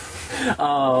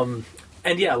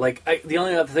 And yeah, like the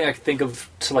only other thing I can think of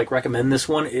to like recommend this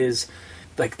one is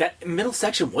like that middle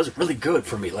section was really good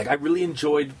for me. Like I really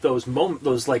enjoyed those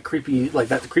like creepy, like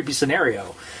that creepy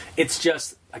scenario. It's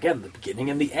just again the beginning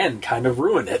and the end kind of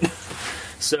ruin it.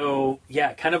 So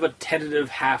yeah, kind of a tentative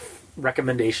half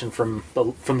recommendation from the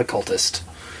Cultist.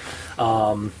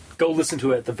 Go listen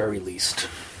to it at the very least,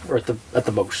 or at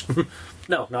the most.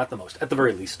 No, not the most. At the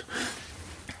very least.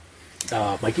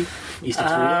 Mikey,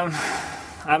 Easton,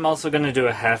 I'm also going to do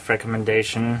a half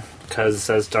recommendation, because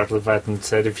as Dr. Leviathan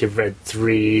said, if you've read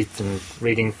 3, then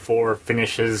reading 4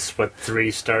 finishes what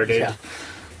 3 started. Yeah.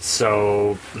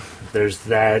 So there's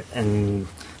that, and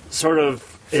sort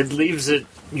of it leaves it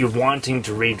you wanting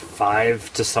to read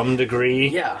 5 to some degree.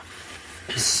 Yeah.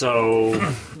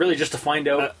 So really just to find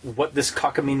out what this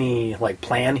cockamamie like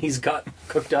plan he's got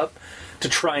cooked up to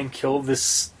try and kill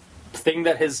this thing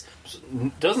that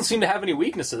doesn't seem to have any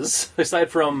weaknesses aside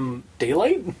from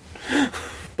daylight.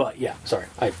 But yeah, sorry.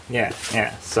 Yeah.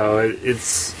 So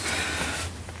it's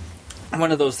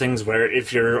one of those things where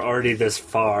if you're already this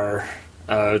far,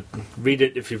 read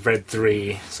it if you've read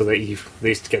 3, so that you at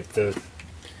least get the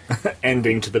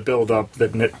ending to the build-up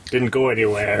that didn't go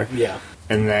anywhere. Yeah.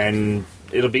 And then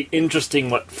it'll be interesting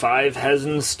what 5 has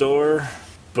in store,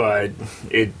 but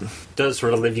it does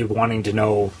sort of leave you wanting to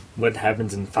know what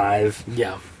happens in 5.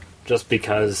 Yeah. Just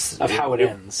because of how it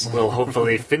ends. We'll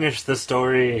hopefully finish the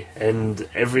story and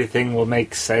everything will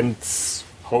make sense.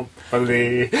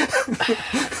 Hopefully.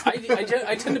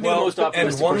 I tend to be the most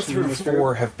optimistic. And 1 through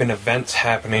 4 have been events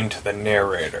happening to the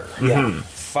narrator. Yeah. Mm-hmm.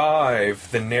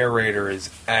 5, the narrator is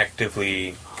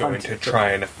actively going to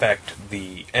try and affect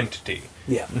the entity.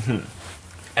 Yeah. Mm-hmm.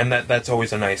 And that's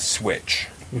always a nice switch.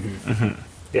 Mm-hmm. Mm-hmm.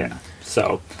 Yeah.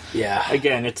 So, yeah.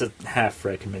 Again, it's a half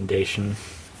recommendation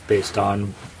based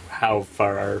on how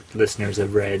far our listeners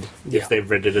have read, if they've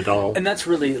read it at all. And that's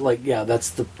really, like, that's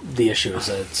the issue, is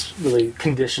that it's really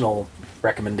conditional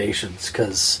recommendations,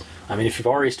 because I mean, if you've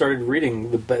already started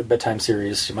reading the Bedtime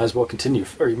series, you might as well continue,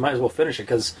 or you might as well finish it,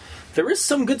 because there is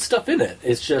some good stuff in it.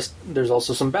 It's just there's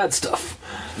also some bad stuff.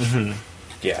 Mm-hmm.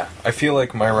 Yeah, I feel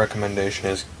like my recommendation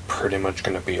is pretty much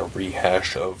going to be a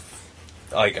rehash of,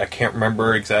 like, I can't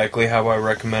remember exactly how I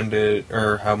recommended,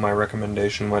 or how my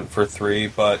recommendation went for 3,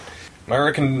 but my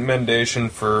recommendation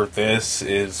for this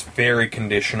is very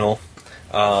conditional.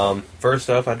 First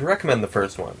off, I'd recommend the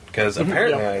first one, because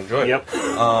apparently I enjoyed it.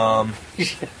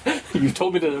 You've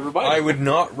told me to remind I would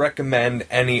not recommend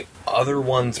any other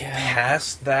ones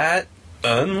past that,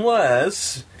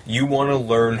 unless you want to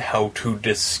learn how to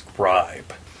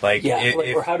describe. Like,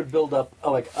 or how to build up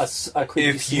a creepy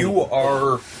if scene. you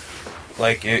are,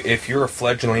 like, if you're a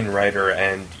fledgling writer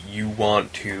and you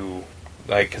want to,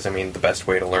 like, because, I mean, the best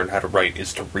way to learn how to write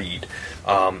is to read.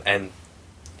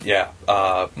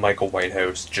 Michael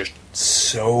Whitehouse just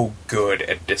so good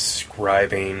at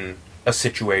describing a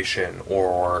situation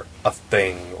or a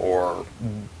thing or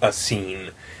a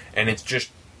scene, and it's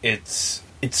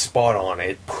spot on.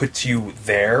 It puts you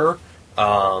there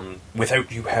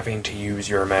without you having to use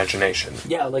your imagination.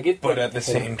 Yeah, but at the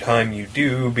same time you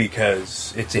do,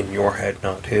 because it's in your head,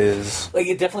 not his. Like,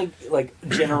 it definitely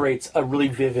generates a really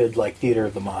vivid theater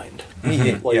of the mind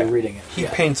while you're reading it. He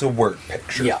paints a word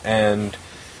picture. Yeah. And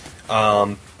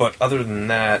but other than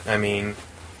that, I mean,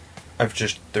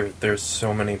 there's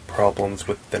so many problems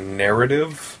with the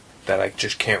narrative that I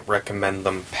just can't recommend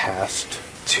them past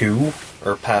 2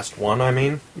 or past 1. I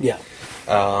mean,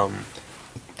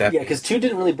 because 2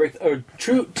 didn't really break. Or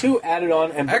 2 added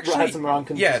on and actually had some wrong.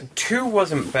 2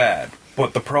 wasn't bad,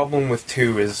 but the problem with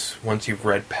 2 is once you've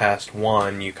read past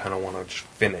 1, you kind of want to just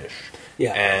finish.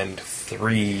 Yeah, and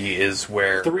 3 is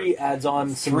where 3 adds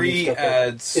on. Some 3 stuff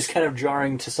adds. It's kind of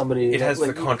jarring to somebody. It has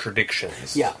the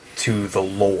contradictions. Yeah. To the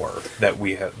lore that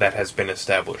that has been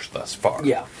established thus far.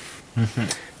 Yeah.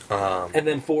 And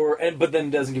then 4, but then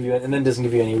doesn't give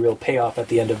you any real payoff at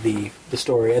the end of the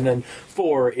story. And then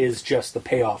 4 is just the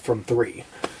payoff from 3.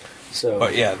 So,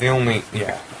 but and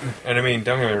I mean,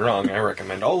 don't get me wrong. I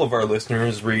recommend all of our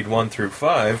listeners read 1 through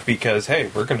 5 because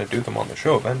hey, we're going to do them on the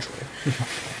show eventually.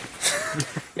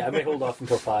 I may hold off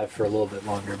until 5 for a little bit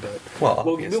longer, but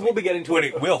we'll be getting to it. But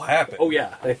it. It will happen. Oh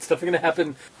yeah, it's definitely going to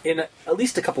happen in at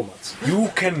least a couple months. You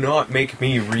cannot make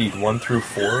me read 1 through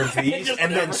 4 of these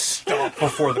and then stop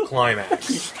before the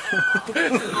climax.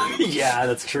 Yeah,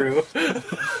 that's true.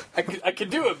 I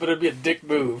could do it, but it'd be a dick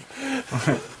move.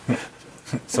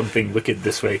 Something wicked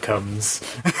this way comes.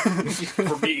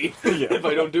 For me, if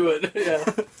I don't do it. Yeah.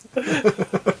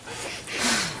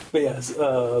 But yes,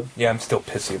 I'm still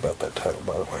pissy about that title,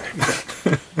 by the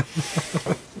way.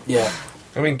 Yeah.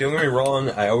 I mean, don't get me wrong,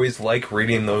 I always like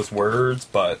reading those words,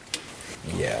 but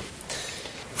yeah,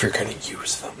 if you're gonna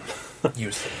use them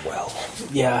well.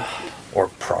 Yeah. Or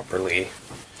properly.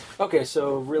 Okay,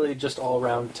 so really just all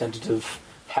around tentative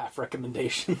half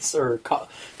recommendations, or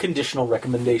conditional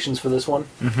recommendations for this one?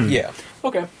 Mm-hmm. Yeah.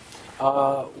 Okay.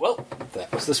 Well,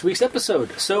 that was this week's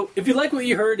episode. So, if you like what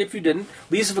you heard, if you didn't,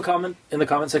 leave us a comment in the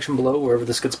comment section below, wherever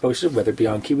this gets posted, whether it be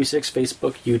on Kiwi6,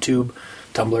 Facebook, YouTube,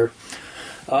 Tumblr.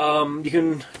 You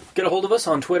can get a hold of us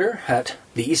on Twitter at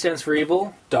the E stands for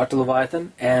Evil, Dr.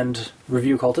 Leviathan, and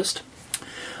Review Cultist.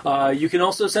 You can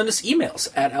also send us emails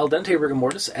at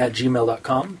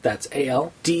aldenterigamortis@gmail.com. That's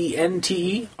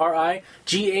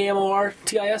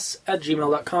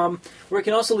aldenterigamortis@gmail.com, where you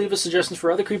can also leave us suggestions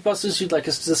for other creepypastas you'd like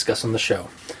us to discuss on the show.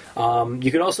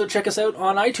 You can also check us out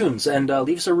on iTunes and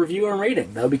leave us a review and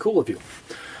rating. That would be cool of you.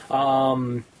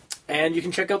 And you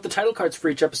can check out the title cards for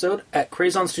each episode at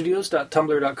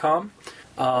crazonstudios.tumblr.com.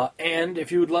 And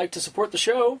if you would like to support the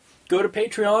show, go to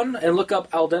Patreon and look up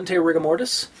Al Dente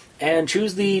Rigamortis and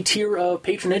choose the tier of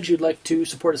patronage you'd like to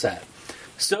support us at.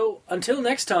 So, until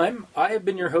next time, I have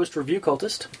been your host, Review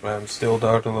Cultist. I'm still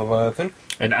Dr. Leviathan.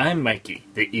 And I'm Mikey.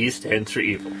 The E stands for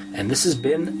Evil. And this has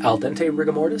been Al Dente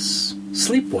Rigamortis.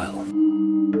 Sleep well.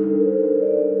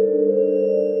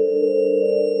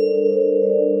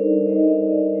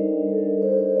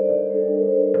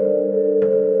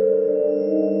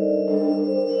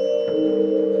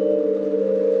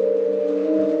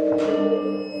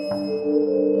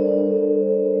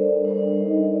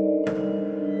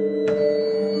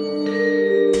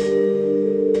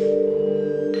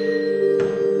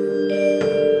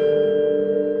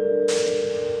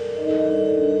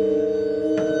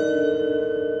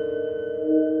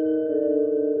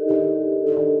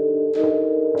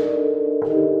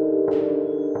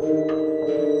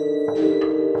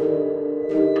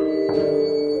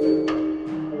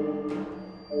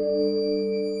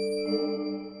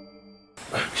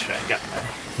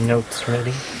 Notes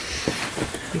ready?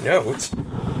 Notes?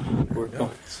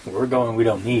 We're going, we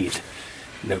don't need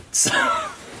notes.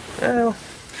 Well...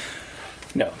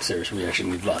 No, seriously, we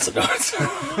actually need lots of notes.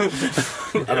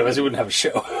 Otherwise, we wouldn't have a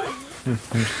show.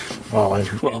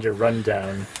 And your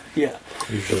rundown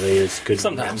usually is good.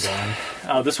 Sometimes.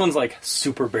 This one's like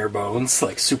super bare bones,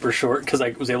 like super short, because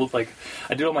I was able to,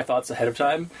 I did all my thoughts ahead of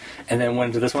time, and then went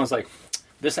into this one, I was like,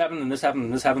 this happened, and this happened,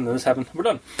 and this happened, and this happened. We're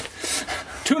done.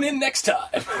 Tune in next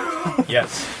time.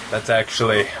 Yes, that's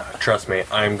actually, trust me,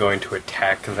 I'm going to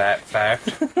attack that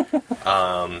fact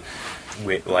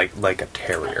with, like a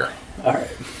terrier. All right.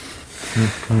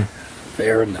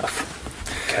 Fair enough.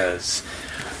 Because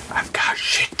I've got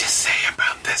shit to say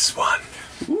about this one.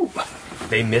 Ooh.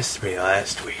 They missed me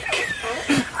last week.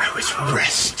 I was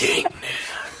resting.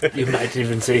 You might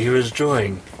even say he was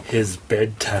enjoying his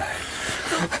bedtime.